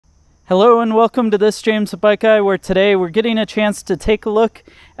Hello and welcome to this James the Bike Guy, where today we're getting a chance to take a look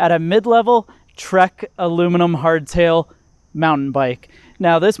at a mid-level Trek aluminum hardtail mountain bike.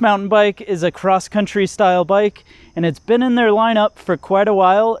 Now this mountain bike is a cross-country style bike and it's been in their lineup for quite a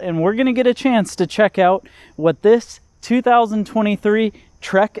while, and we're going to get a chance to check out what this 2023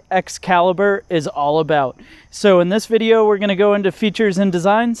 Trek Excalibur is all about. So in this video we're going to go into features and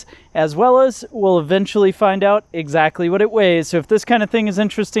designs, as well as we'll eventually find out exactly what it weighs. So if this kind of thing is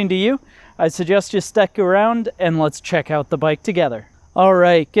interesting to you, I suggest you stick around and let's check out the bike together.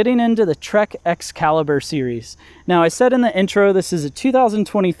 Alright, getting into the Trek Excalibur series. Now I said in the intro this is a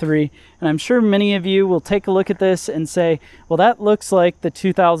 2023, and I'm sure many of you will take a look at this and say, well, that looks like the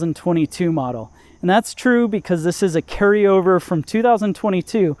 2022 model. And that's true because this is a carryover from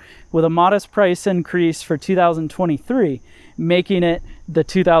 2022 with a modest price increase for 2023, making it the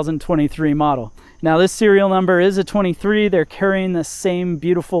 2023 model. Now this serial number is a 23. They're carrying the same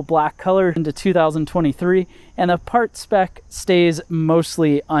beautiful black color into 2023, and the part spec stays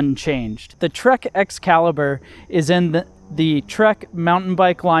mostly unchanged. The Trek Excalibur is in the Trek mountain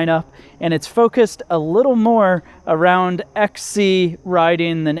bike lineup, and it's focused a little more around XC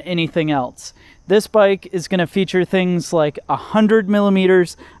riding than anything else. This bike is going to feature things like 100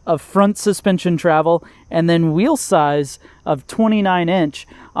 millimeters of front suspension travel, and then wheel size of 29-inch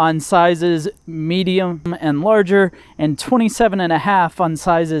on sizes medium and larger, and 27.5 on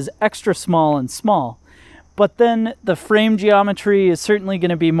sizes extra small and small. But then the frame geometry is certainly going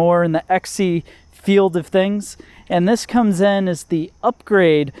to be more in the XC field of things, and this comes in as the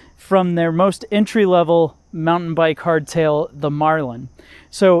upgrade from their most entry-level mountain bike hardtail, the Marlin.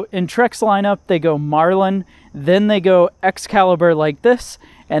 So in Trek's lineup, they go Marlin, then they go Excalibur like this,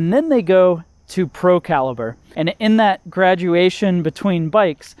 and then they go to Pro Caliber. And in that graduation between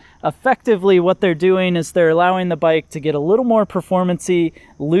bikes, effectively what they're doing is they're allowing the bike to get a little more performance-y,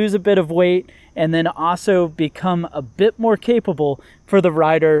 lose a bit of weight, and then also become a bit more capable for the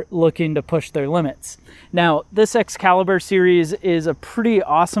rider looking to push their limits. Now, this Excalibur series is a pretty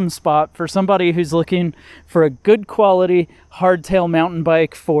awesome spot for somebody who's looking for a good quality hardtail mountain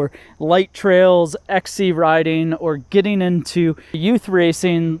bike for light trails, XC riding, or getting into youth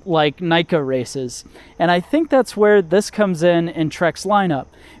racing like NICA races. And I think that's where this comes in Trek's lineup,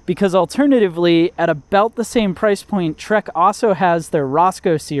 because alternatively, at about the same price point, Trek also has their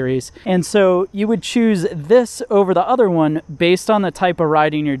Roscoe series, and so you would choose this over the other one based on the type of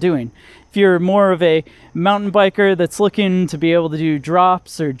riding you're doing. If you're more of a mountain biker that's looking to be able to do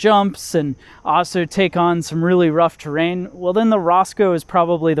drops or jumps and also take on some really rough terrain, well then the Roscoe is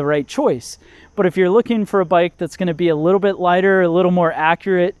probably the right choice. But if you're looking for a bike that's going to be a little bit lighter, a little more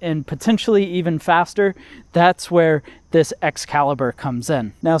accurate, and potentially even faster, that's where this Excalibur comes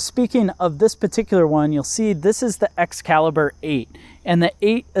in. Now, speaking of this particular one, you'll see this is the Excalibur 8. And the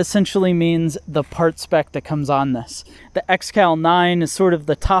 8 essentially means the part spec that comes on this. The Excal 9 is sort of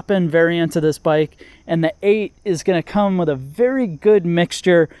the top-end variant of this bike, and the 8 is going to come with a very good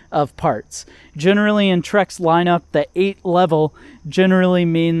mixture of parts. Generally in Trek's lineup, the 8 level generally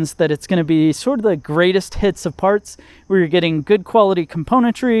means that it's going to be sort of the greatest hits of parts, where you're getting good quality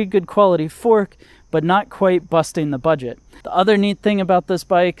componentry, good quality fork, but not quite busting the budget. The other neat thing about this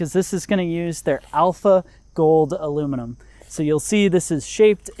bike is this is going to use their Alpha Gold aluminum. So you'll see this is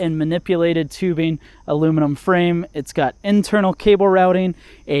shaped and manipulated tubing aluminum frame. It's got internal cable routing,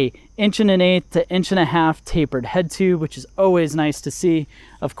 a 1.125 to 1.5 tapered head tube, which is always nice to see.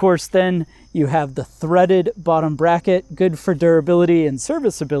 Of course, then you have the threaded bottom bracket, good for durability and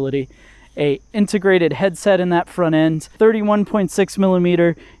serviceability. A integrated headset in that front end, 31.6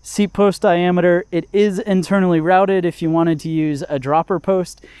 millimeter seat post diameter. It is internally routed if you wanted to use a dropper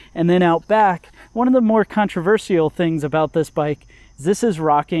post. And then out back, one of the more controversial things about this bike is this is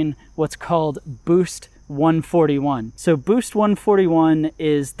rocking what's called Boost 141. So Boost 141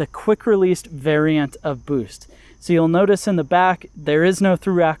 is the quick released variant of Boost. So you'll notice in the back there is no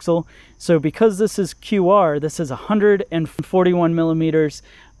through axle. So because this is QR, this is 141 millimeters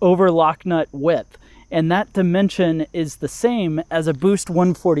over lock nut width, and that dimension is the same as a Boost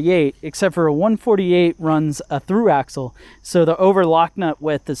 148, except for a 148 runs a through axle, so the over lock nut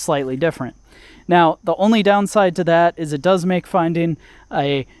width is slightly different. Now, the only downside to that is it does make finding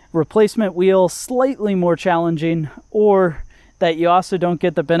a replacement wheel slightly more challenging, or that you also don't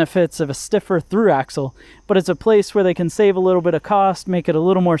get the benefits of a stiffer through axle, but it's a place where they can save a little bit of cost, make it a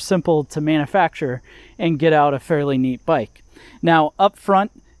little more simple to manufacture, and get out a fairly neat bike. Now, up front,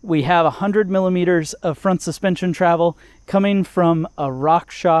 we have 100 millimeters of front suspension travel coming from a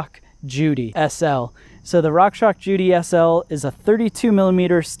RockShox Judy SL. So the RockShox Judy SL is a 32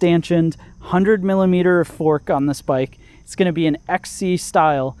 millimeter stanchioned 100 millimeter fork on this bike. It's going to be an XC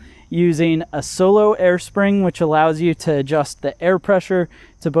style, using a solo air spring, which allows you to adjust the air pressure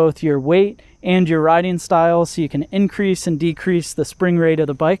to both your weight and your riding style, so you can increase and decrease the spring rate of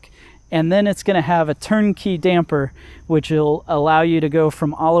the bike. And then it's going to have a turnkey damper, which will allow you to go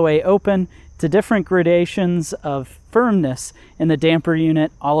from all the way open to different gradations of firmness in the damper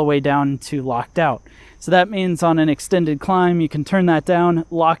unit, all the way down to locked out. So that means on an extended climb, you can turn that down,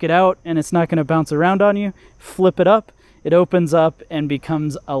 lock it out, and it's not going to bounce around on you. Flip it up, it opens up and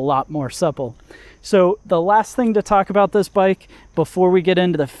becomes a lot more supple. So the last thing to talk about this bike before we get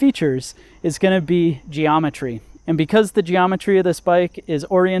into the features is going to be geometry. And because the geometry of this bike is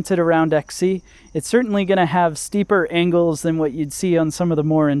oriented around XC, it's certainly going to have steeper angles than what you'd see on some of the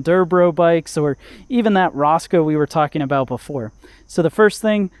more enduro bikes, or even that Roscoe we were talking about before. So the first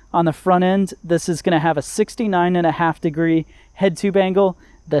thing on the front end, this is going to have a 69.5 degree head tube angle.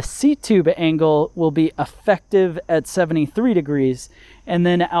 The seat tube angle will be effective at 73 degrees. And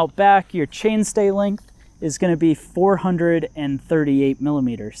then out back, your chainstay length is going to be 438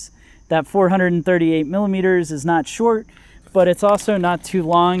 millimeters. That 438 millimeters is not short, but it's also not too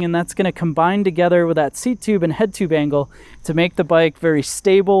long, and that's going to combine together with that seat tube and head tube angle to make the bike very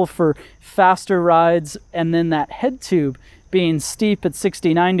stable for faster rides. And then that head tube being steep at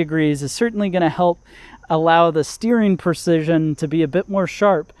 69 degrees is certainly going to help allow the steering precision to be a bit more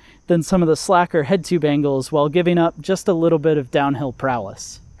sharp than some of the slacker head tube angles, while giving up just a little bit of downhill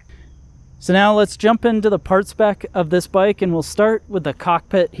prowess. So now let's jump into the part spec of this bike, and we'll start with the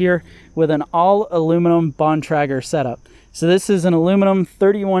cockpit here with an all aluminum Bontrager setup. So this is an aluminum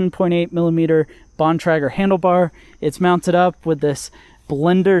 31.8 millimeter Bontrager handlebar. It's mounted up with this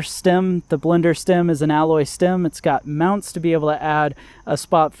blender stem. The blender stem is an alloy stem. It's got mounts to be able to add a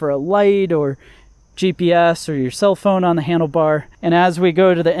spot for a light or GPS or your cell phone on the handlebar. And as we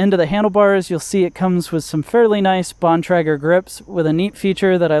go to the end of the handlebars, you'll see it comes with some fairly nice Bontrager grips with a neat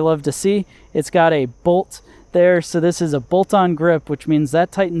feature that I love to see. It's got a bolt there, so this is a bolt-on grip, which means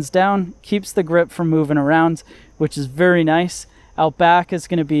that tightens down, keeps the grip from moving around, which is very nice. Out back is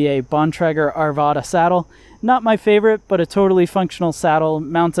going to be a Bontrager Arvada saddle. Not my favorite, but a totally functional saddle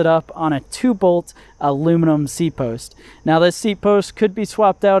mounted up on a 2-bolt aluminum seat post. Now this seat post could be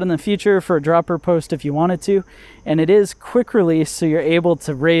swapped out in the future for a dropper post if you wanted to, and it is quick release, so you're able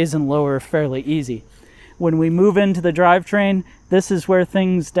to raise and lower fairly easy. When we move into the drivetrain, this is where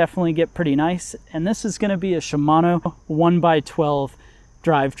things definitely get pretty nice, and this is going to be a Shimano 1x12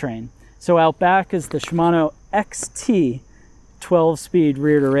 drivetrain. So out back is the Shimano XT 12-speed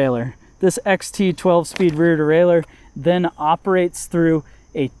rear derailleur. This XT 12-speed rear derailleur then operates through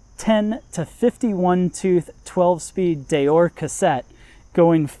a 10 to 51 tooth 12-speed Deore cassette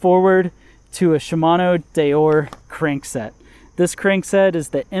going forward to a Shimano Deore crankset. This crankset is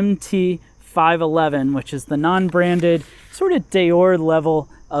the MT511, which is the non-branded sort of Deore level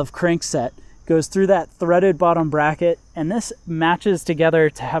of crankset. Goes through that threaded bottom bracket, and this matches together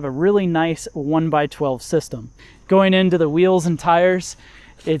to have a really nice 1x12 system. Going into the wheels and tires,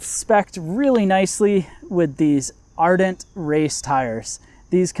 it's spec'd really nicely with these Ardent race tires.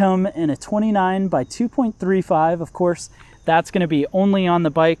 These come in a 29 by 2.35. Of course, that's going to be only on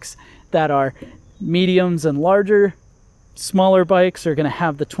the bikes that are mediums and larger. Smaller bikes are going to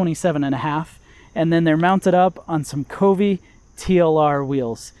have the 27.5, and then they're mounted up on some Covey TLR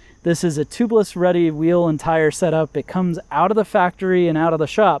wheels. This is a tubeless ready wheel and tire setup. It comes out of the factory and out of the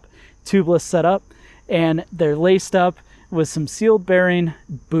shop tubeless setup, and they're laced up with some sealed bearing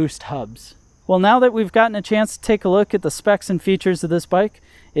boost hubs. Well, now that we've gotten a chance to take a look at the specs and features of this bike,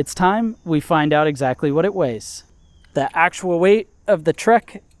 it's time we find out exactly what it weighs. The actual weight of the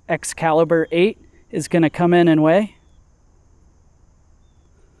Trek Excalibur 8 is going to come in and weigh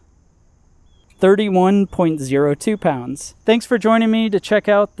 31.02 pounds. Thanks for joining me to check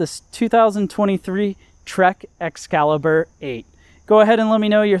out this 2023 Trek Excalibur 8. Go ahead and let me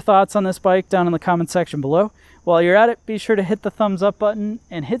know your thoughts on this bike down in the comment section below. While you're at it, be sure to hit the thumbs up button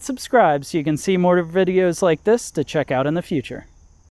and hit subscribe so you can see more videos like this to check out in the future.